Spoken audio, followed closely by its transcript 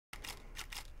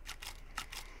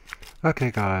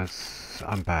Okay guys,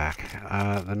 I'm back.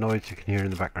 The noise you can hear in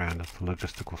the background is the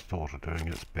logistical sorter doing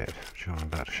its bit, which I'm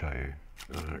about to show you.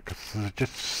 Because this is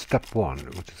just step one,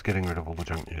 which is getting rid of all the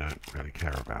junk you don't really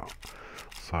care about.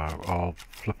 So I'll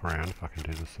flip around if I can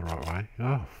do this the right way.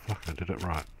 Oh fuck, I did it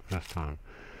right, first time.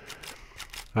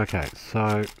 Okay,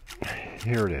 so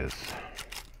here it is.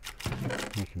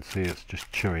 You can see it's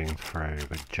just chewing through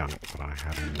the junk that I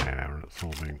had in there, and it's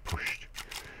all being pushed.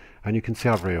 And you can see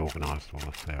I've reorganised all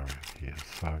this area here.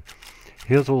 So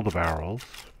here's all the barrels.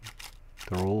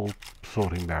 They're all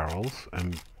sorting barrels,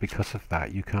 and because of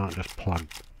that you can't just plug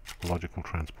a logical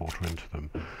transporter into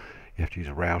them. You have to use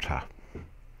a router.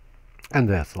 And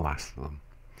there's the last of them.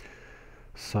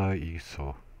 So you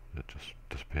saw it just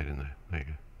disappeared in there. There you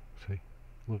go. See?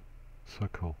 Look, so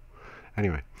cool.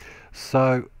 Anyway,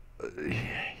 so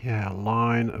yeah,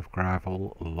 line of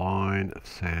gravel, line of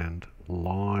sand,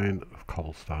 line of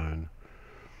cobblestone.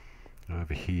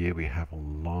 Over here we have a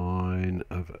line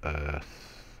of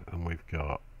earth, and we've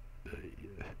got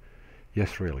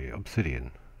yes, really, obsidian.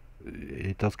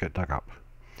 It does get dug up.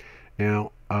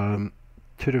 Now,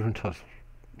 two different types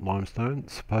of limestone,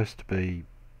 supposed to be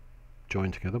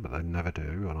joined together, but they never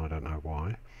do, and I don't know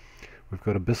why. We've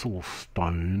got abyssal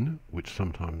stone, which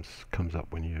sometimes comes up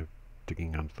when you're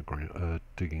digging under the ground,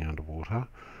 digging underwater.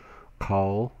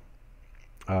 Coal.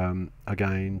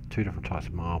 Again, two different types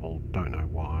of marble, don't know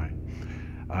why.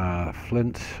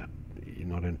 Flint, you're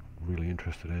not really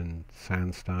interested in.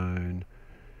 Sandstone.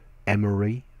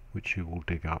 Emery, which you will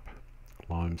dig up.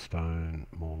 Limestone,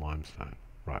 more limestone.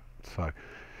 Right, so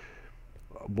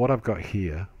what I've got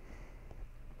here,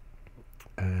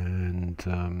 and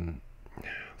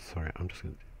sorry, I'm just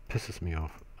going to, pisses me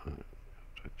off.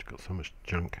 I've got so much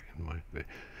junk in my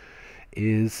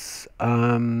is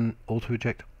auto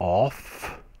eject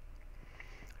off,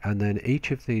 and then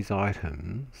each of these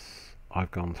items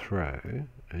I've gone through,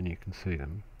 and you can see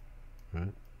them,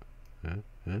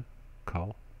 right?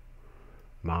 Coal,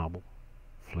 marble,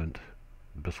 flint,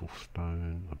 abyssal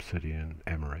stone, obsidian,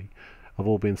 emery, have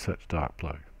all been set to dark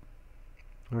blue.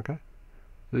 Okay,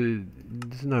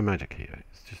 there's no magic here.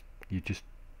 It's just you just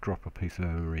drop a piece of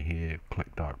emery here,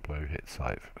 click dark blue, hit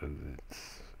save.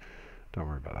 Don't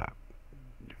worry about that.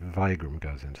 Vagram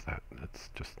goes into that. It's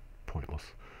just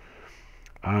pointless.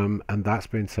 And that's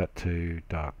been set to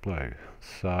dark blue.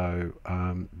 So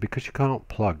because you can't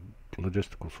plug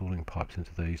logistical sorting pipes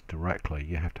into these directly,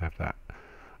 you have to have that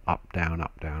up, down,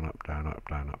 up, down, up, down, up,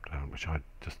 down, up, down, which I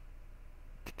just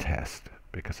detest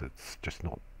because it's just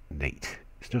not neat.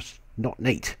 It's just not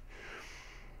neat.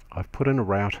 I've put in a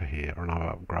router here and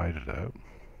I've upgraded it.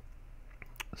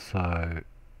 So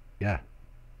yeah,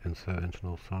 insert into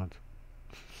all sides.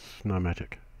 It's no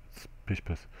magic. It's pish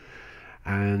piss.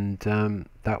 And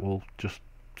that will just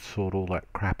sort all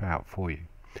that crap out for you.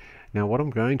 Now what I'm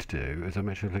going to do is I'm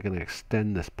actually going to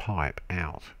extend this pipe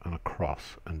out and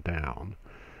across and down,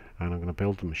 and I'm going to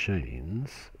build the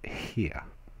machines here.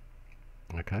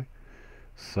 Okay,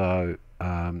 so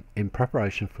in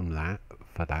preparation for that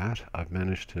I've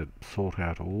managed to sort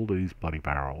out all these bloody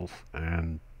barrels,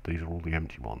 and these are all the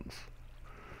empty ones.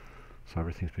 So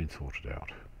everything's been sorted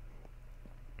out.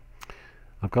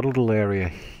 I've got a little area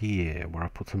here where I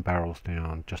put some barrels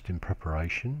down just in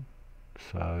preparation.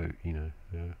 So, you know,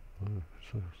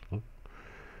 look,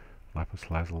 lapis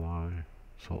lazuli,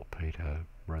 saltpeter,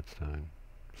 redstone,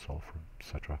 sulfur,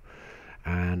 etc.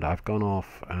 And I've gone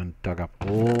off and dug up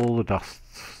all the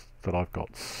dusts that I've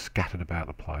got scattered about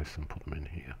the place and put them in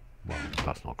here. Well,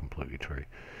 that's not completely true,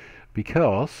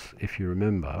 because if you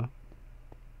remember,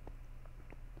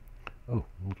 oh,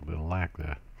 a little bit of lag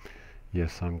there.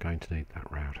 Yes, I'm going to need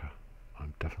that router.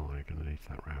 I'm definitely going to need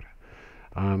that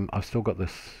router. I've still got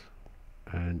this,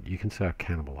 and you can see I've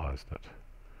cannibalized it.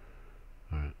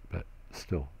 But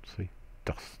still, see,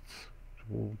 dusts.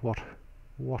 What?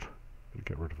 Gotta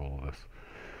get rid of all of this.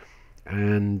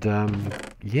 And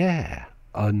yeah,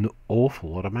 an awful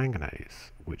lot of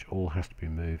manganese, which all has to be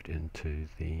moved into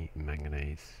the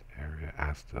manganese area,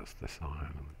 as does this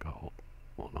iron and the gold,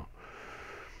 whatnot.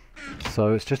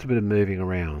 So it's just a bit of moving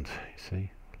around. You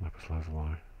see, lapis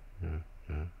lazuli,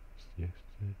 yes,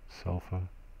 sulfur,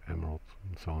 emeralds,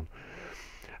 and so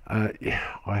on.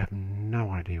 Yeah, I have no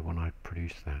idea when I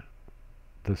produce that.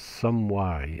 There's some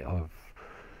way of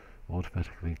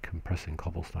automatically compressing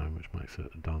cobblestone, which makes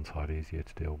it a darn sight easier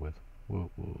to deal with.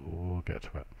 We'll get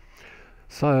to it.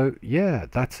 So yeah,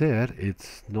 that's it.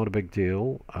 It's not a big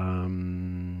deal.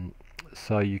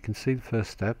 So you can see the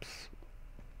first steps.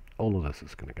 All of this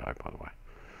is going to go, by the way.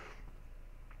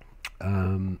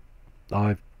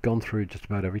 I've gone through just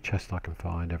about every chest I can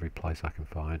find, every place I can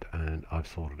find, and I've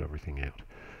sorted everything out.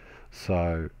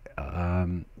 So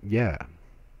yeah,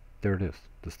 there it is.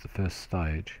 This is the first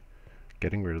stage,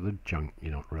 getting rid of the junk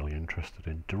you're not really interested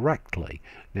in directly.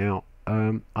 Now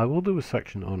I will do a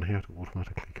section on how to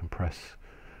automatically compress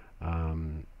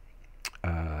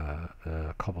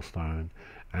cobblestone,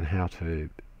 and how to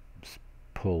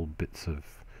pull bits of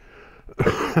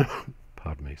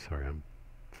pardon me, sorry, I'm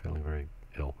feeling very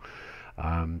ill,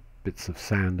 bits of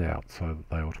sand out so that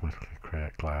they automatically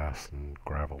create glass, and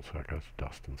gravel so it goes to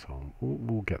dust and so on.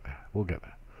 We'll get there, we'll get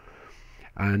there.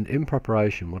 And in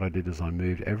preparation, what I did is I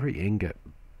moved every ingot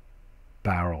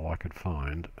barrel I could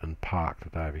find and parked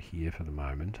it over here for the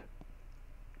moment,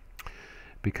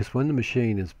 because when the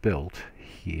machine is built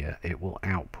here, it will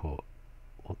output,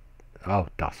 oh,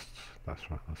 dusts, that's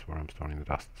right, that's where I'm storing the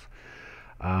dusts.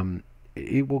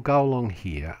 It will go along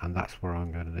here, and that's where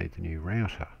I'm going to need the new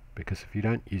router, because if you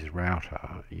don't use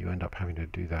router, you end up having to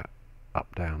do that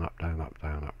up, down, up, down, up,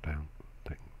 down, up, down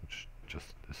thing, which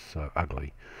just is so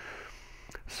ugly.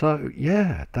 So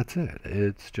yeah, that's it.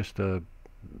 It's just a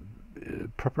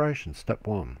preparation, step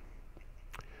one.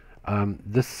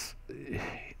 This,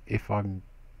 if I'm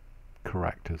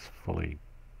correct, is fully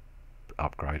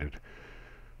upgraded.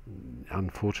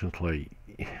 Unfortunately,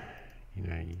 you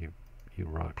know, you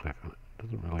right click on it,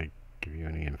 doesn't really give you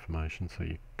any information, so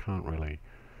you can't really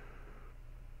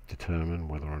determine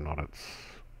whether or not it's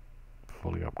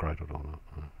fully upgraded or not.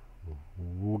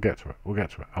 We'll get to it, we'll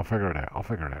get to it. I'll figure it out, I'll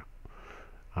figure it out.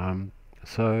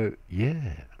 So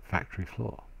yeah, factory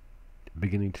floor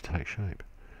beginning to take shape.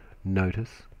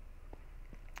 Notice,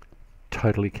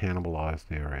 totally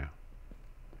cannibalized area.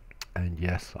 And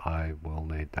yes, I will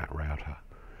need that router.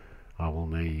 I will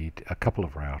need a couple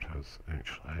of routers,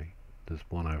 actually. There's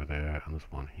one over there and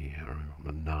there's one here. I'm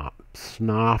going to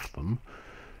snarf them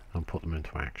and put them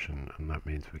into action, and that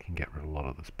means we can get rid of a lot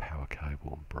of this power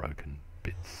cable and broken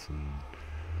bits and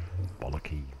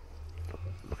bollocky.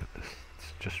 Look at this,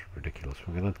 it's just ridiculous.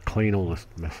 We're going to clean all this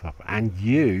mess up, and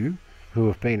you, who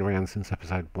have been around since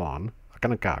episode 1, are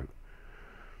going to go.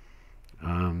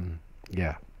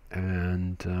 Yeah,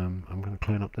 and I'm going to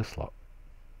clean up this lot.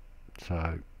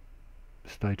 So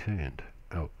stay tuned.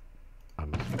 Oh, I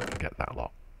mustn't forget that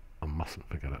lot. I mustn't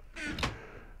forget it.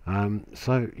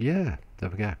 So yeah, there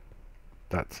we go.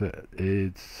 That's it.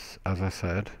 It's, as I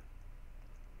said,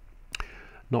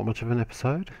 not much of an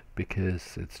episode,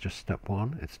 because it's just step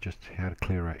one. It's just how to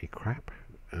clear out your crap,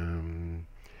 and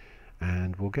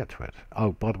we'll get to it.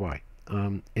 Oh, by the way,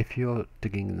 if you're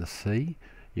digging in the sea,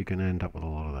 you're going to end up with a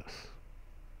lot of this.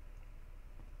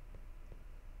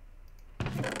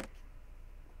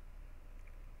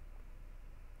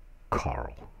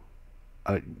 Coral.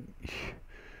 I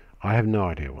have no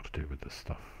idea what to do with this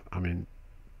stuff. I mean,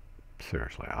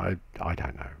 seriously, I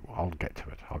don't know. I'll get to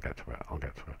it. I'll get to it. I'll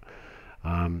get to it.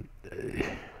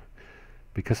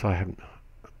 Because I haven't.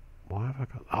 Why have I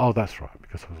got? Oh, that's right.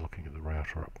 Because I was looking at the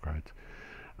router upgrades.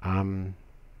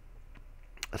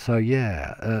 So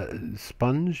yeah,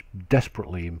 sponge,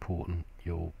 desperately important.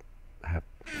 You'll have.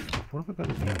 What have I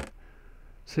got in here?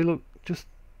 See, look, just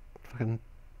fucking.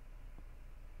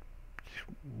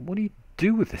 What do you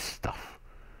do with this stuff?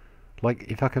 Like,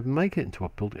 if I could make it into a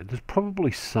building, there's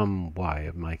probably some way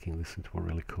of making this into a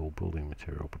really cool building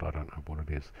material, but I don't know what it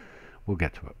is. We'll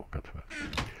get to it. We'll get to it.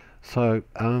 So,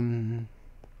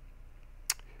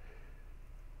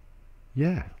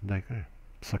 yeah, there you go.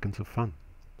 Seconds of fun.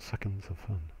 Seconds of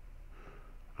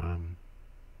fun.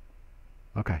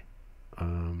 Okay.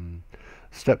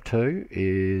 Step 2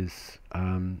 is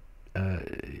I'm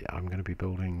going to be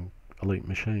building elite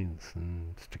machines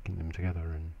and sticking them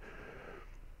together and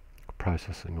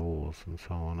processing ores and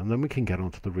so on, and then we can get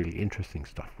on to the really interesting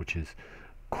stuff, which is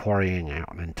quarrying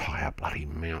out an entire bloody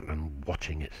mountain and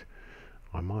watching it.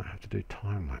 I might have to do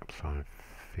time-lapse, I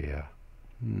fear.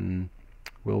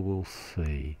 Well, we'll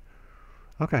see.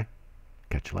 Okay,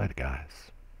 catch you later,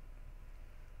 guys.